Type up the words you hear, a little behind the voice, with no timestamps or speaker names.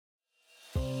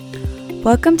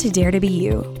Welcome to Dare to Be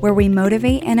You, where we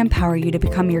motivate and empower you to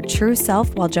become your true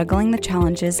self while juggling the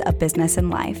challenges of business and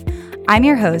life. I'm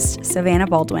your host, Savannah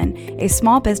Baldwin, a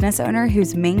small business owner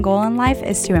whose main goal in life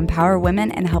is to empower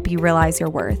women and help you realize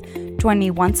your worth. Join me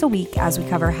once a week as we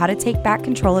cover how to take back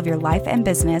control of your life and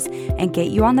business and get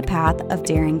you on the path of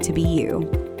daring to be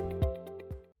you.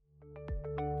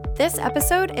 This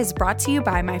episode is brought to you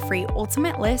by my free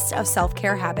Ultimate List of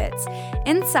Self-Care Habits.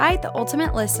 Inside the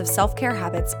Ultimate List of Self-Care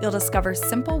Habits, you'll discover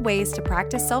simple ways to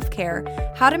practice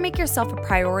self-care, how to make yourself a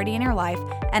priority in your life,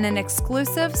 and an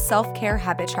exclusive self-care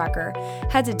habit tracker.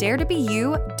 Head to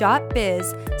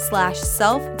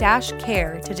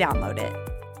daretobeyou.biz/self-care to download it.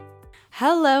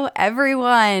 Hello,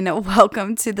 everyone.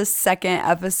 Welcome to the second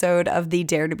episode of the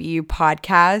Dare to Be You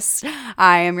podcast.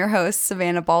 I am your host,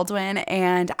 Savannah Baldwin,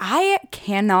 and I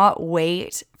cannot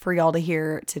wait for y'all to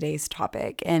hear today's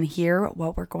topic and hear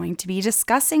what we're going to be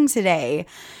discussing today.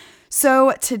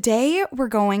 So today we're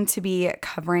going to be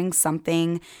covering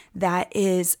something that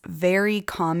is very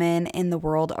common in the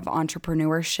world of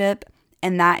entrepreneurship,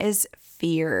 and that is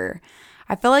fear.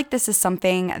 I feel like this is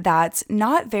something that's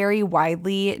not very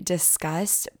widely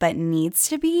discussed, but needs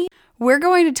to be. We're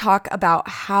going to talk about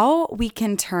how we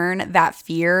can turn that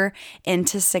fear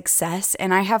into success,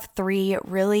 and I have 3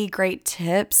 really great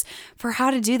tips for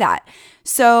how to do that.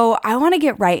 So I want to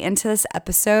get right into this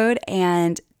episode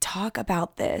and talk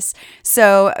about this.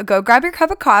 So go grab your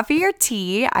cup of coffee or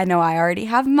tea. I know I already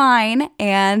have mine,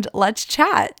 and let's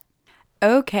chat.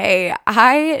 Okay,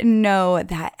 I know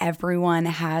that everyone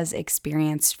has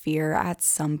experienced fear at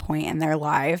some point in their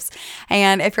lives.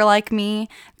 And if you're like me,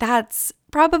 that's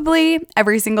probably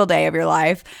every single day of your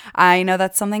life. I know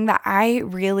that's something that I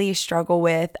really struggle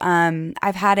with.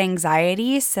 I've had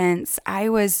anxiety since I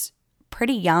was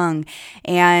pretty young.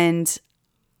 And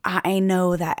I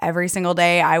know that every single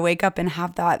day I wake up and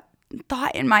have that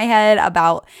thought in my head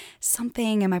about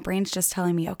something, and my brain's just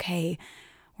telling me, okay,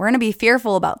 we're going to be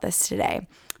fearful about this today.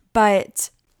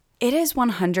 But it is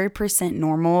 100%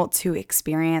 normal to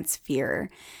experience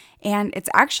fear. And it's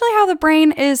actually how the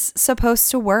brain is supposed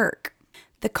to work.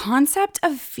 The concept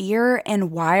of fear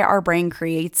and why our brain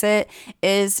creates it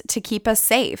is to keep us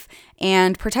safe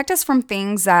and protect us from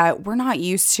things that we're not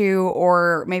used to,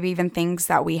 or maybe even things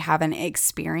that we haven't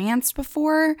experienced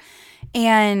before.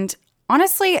 And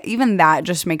honestly, even that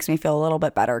just makes me feel a little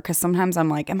bit better, because sometimes I'm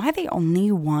like, am I the only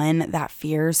one that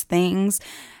fears things?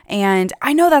 And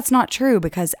I know that's not true,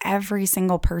 because every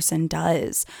single person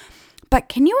does. But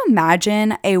can you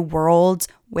imagine a world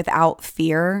without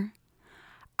fear?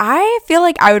 I feel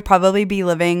like I would probably be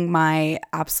living my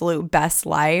absolute best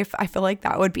life. I feel like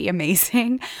that would be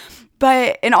amazing.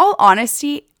 But in all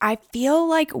honesty, I feel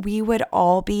like we would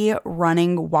all be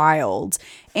running wild.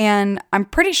 And I'm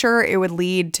pretty sure it would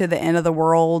lead to the end of the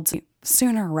world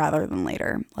sooner rather than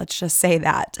later. Let's just say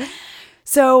that.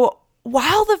 So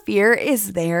while the fear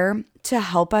is there to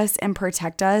help us and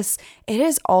protect us, it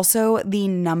is also the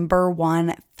number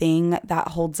one thing that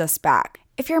holds us back.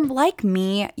 If you're like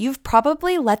me, you've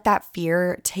probably let that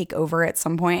fear take over at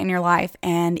some point in your life,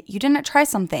 and you didn't try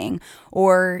something,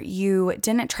 or you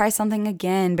didn't try something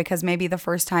again because maybe the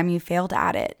first time you failed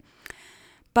at it.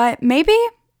 But maybe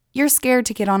you're scared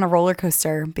to get on a roller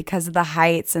coaster because of the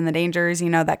heights and the dangers,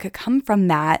 that could come from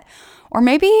that. Or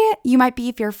maybe you might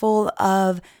be fearful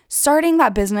of starting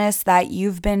that business that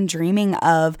you've been dreaming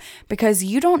of because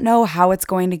you don't know how it's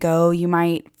going to go. You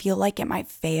might feel like it might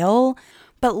fail.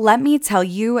 But let me tell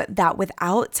you that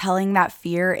without telling that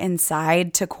fear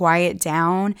inside to quiet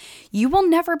down, you will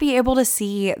never be able to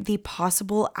see the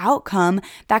possible outcome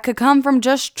that could come from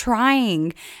just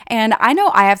trying. And I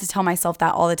know I have to tell myself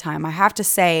that all the time. I have to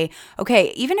say,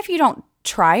 okay, even if you don't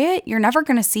try it, you're never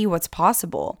going to see what's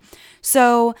possible.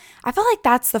 So I feel like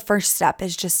that's the first step,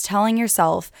 is just telling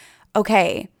yourself,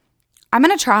 okay, I'm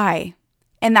going to try,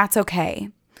 and that's okay.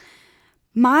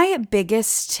 My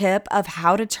biggest tip of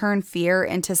how to turn fear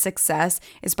into success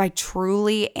is by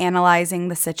truly analyzing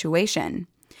the situation.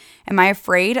 Am I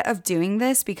afraid of doing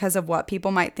this because of what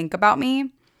people might think about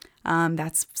me?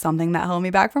 That's something that held me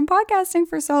back from podcasting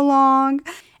for so long.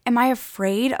 Am I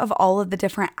afraid of all of the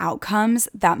different outcomes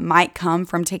that might come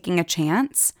from taking a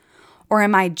chance? Or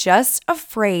am I just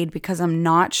afraid because I'm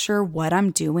not sure what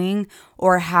I'm doing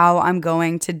or how I'm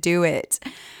going to do it?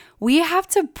 We have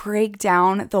to break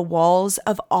down the walls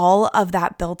of all of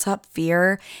that built up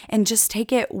fear and just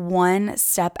take it one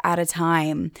step at a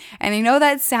time. And I know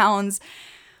that sounds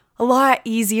a lot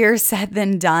easier said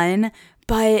than done,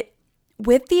 but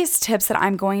with these tips that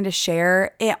I'm going to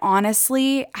share, it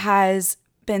honestly has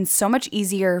been so much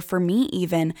easier for me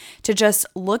even to just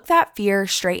look that fear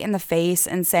straight in the face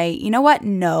and say, you know what?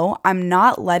 No, I'm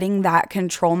not letting that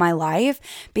control my life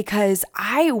because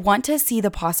I want to see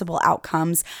the possible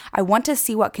outcomes. I want to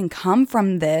see what can come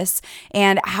from this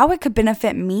and how it could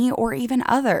benefit me or even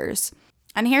others.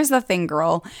 And here's the thing,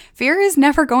 girl. Fear is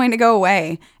never going to go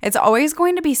away. It's always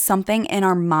going to be something in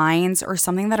our minds or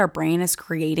something that our brain is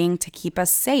creating to keep us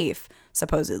safe,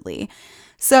 supposedly.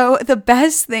 So the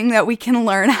best thing that we can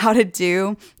learn how to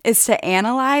do is to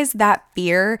analyze that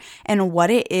fear and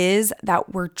what it is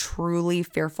that we're truly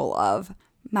fearful of.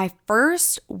 My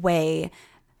first way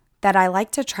that I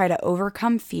like to try to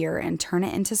overcome fear and turn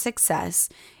it into success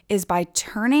is by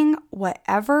turning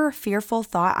whatever fearful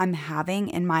thought I'm having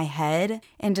in my head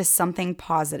into something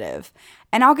positive.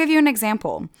 And I'll give you an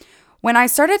example. When I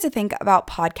started to think about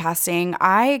podcasting,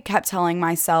 I kept telling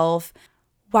myself,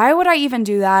 why would I even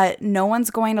do that? No one's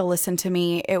going to listen to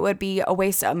me. It would be a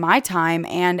waste of my time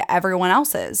and everyone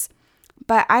else's.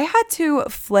 But I had to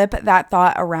flip that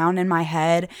thought around in my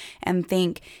head and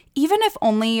think, even if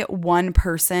only one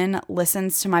person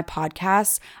listens to my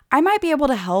podcast, I might be able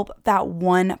to help that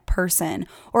one person,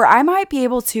 or I might be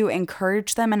able to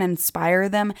encourage them and inspire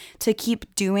them to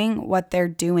keep doing what they're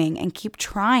doing and keep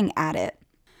trying at it.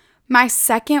 My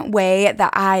second way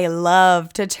that I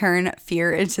love to turn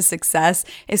fear into success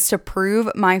is to prove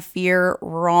my fear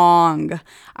wrong.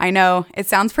 I know it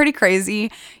sounds pretty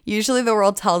crazy. Usually the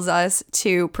world tells us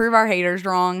to prove our haters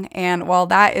wrong. And while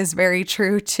that is very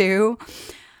true too,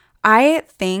 I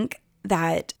think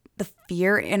that the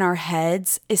fear in our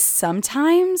heads is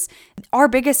sometimes our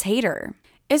biggest hater.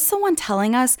 It's the one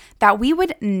telling us that we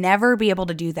would never be able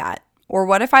to do that. Or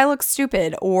what if I look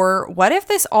stupid? Or what if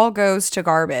this all goes to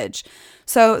garbage?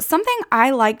 So something I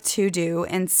like to do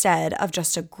instead of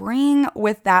just agreeing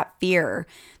with that fear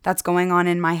that's going on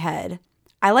in my head,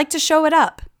 I like to show it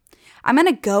up. I'm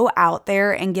going to go out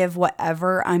there and give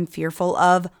whatever I'm fearful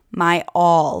of my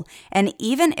all. And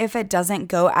even if it doesn't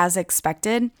go as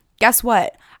expected, guess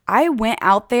what? I went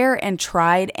out there and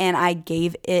tried and I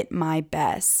gave it my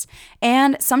best.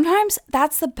 And sometimes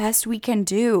that's the best we can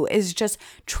do is just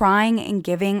trying and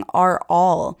giving our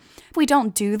all. If we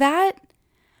don't do that,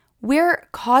 we're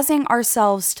causing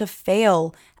ourselves to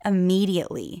fail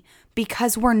immediately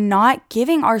because we're not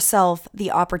giving ourselves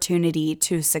the opportunity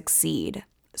to succeed.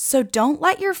 So don't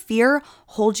let your fear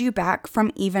hold you back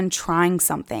from even trying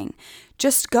something.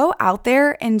 Just go out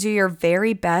there and do your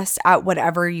very best at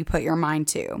whatever you put your mind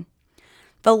to.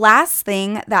 The last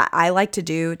thing that I like to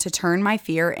do to turn my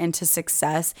fear into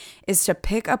success is to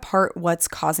pick apart what's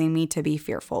causing me to be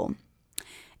fearful.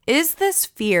 Is this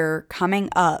fear coming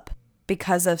up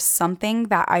because of something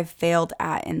that I've failed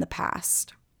at in the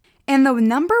past? And the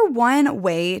number one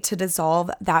way to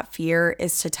dissolve that fear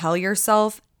is to tell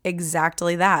yourself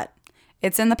exactly that.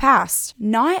 It's in the past.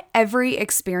 Not every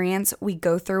experience we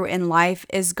go through in life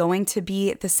is going to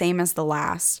be the same as the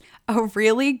last. A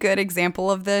really good example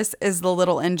of this is The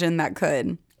Little Engine That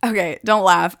Could. Okay, don't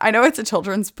laugh. I know it's a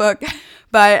children's book,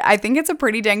 but I think it's a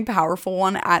pretty dang powerful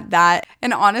one at that.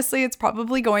 And honestly, it's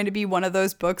probably going to be one of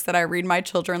those books that I read my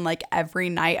children like every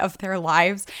night of their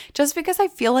lives, just because I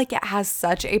feel like it has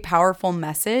such a powerful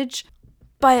message.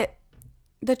 But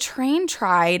the train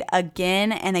tried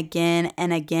again and again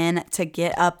and again to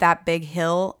get up that big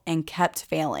hill and kept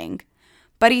failing.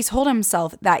 But he told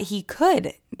himself that he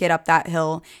could get up that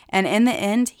hill, and in the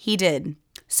end, he did.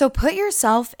 So put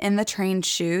yourself in the train's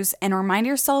shoes and remind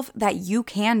yourself that you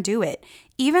can do it,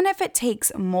 even if it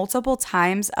takes multiple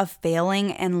times of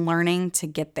failing and learning to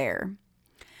get there.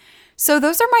 So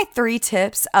those are my 3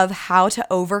 tips of how to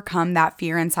overcome that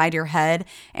fear inside your head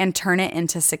and turn it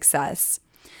into success.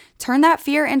 Turn that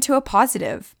fear into a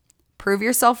positive. Prove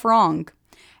yourself wrong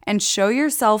and show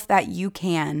yourself that you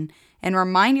can. And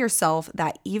remind yourself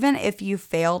that even if you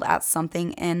failed at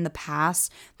something in the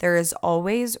past, there is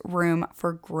always room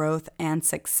for growth and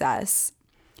success.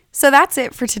 So that's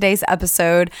it for today's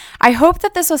episode. I hope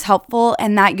that this was helpful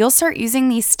and that you'll start using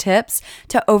these tips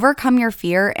to overcome your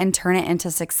fear and turn it into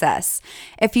success.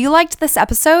 If you liked this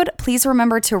episode, please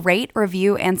remember to rate,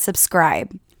 review, and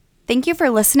subscribe. Thank you for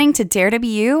listening to Dare to Be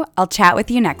You. I'll chat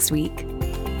with you next week.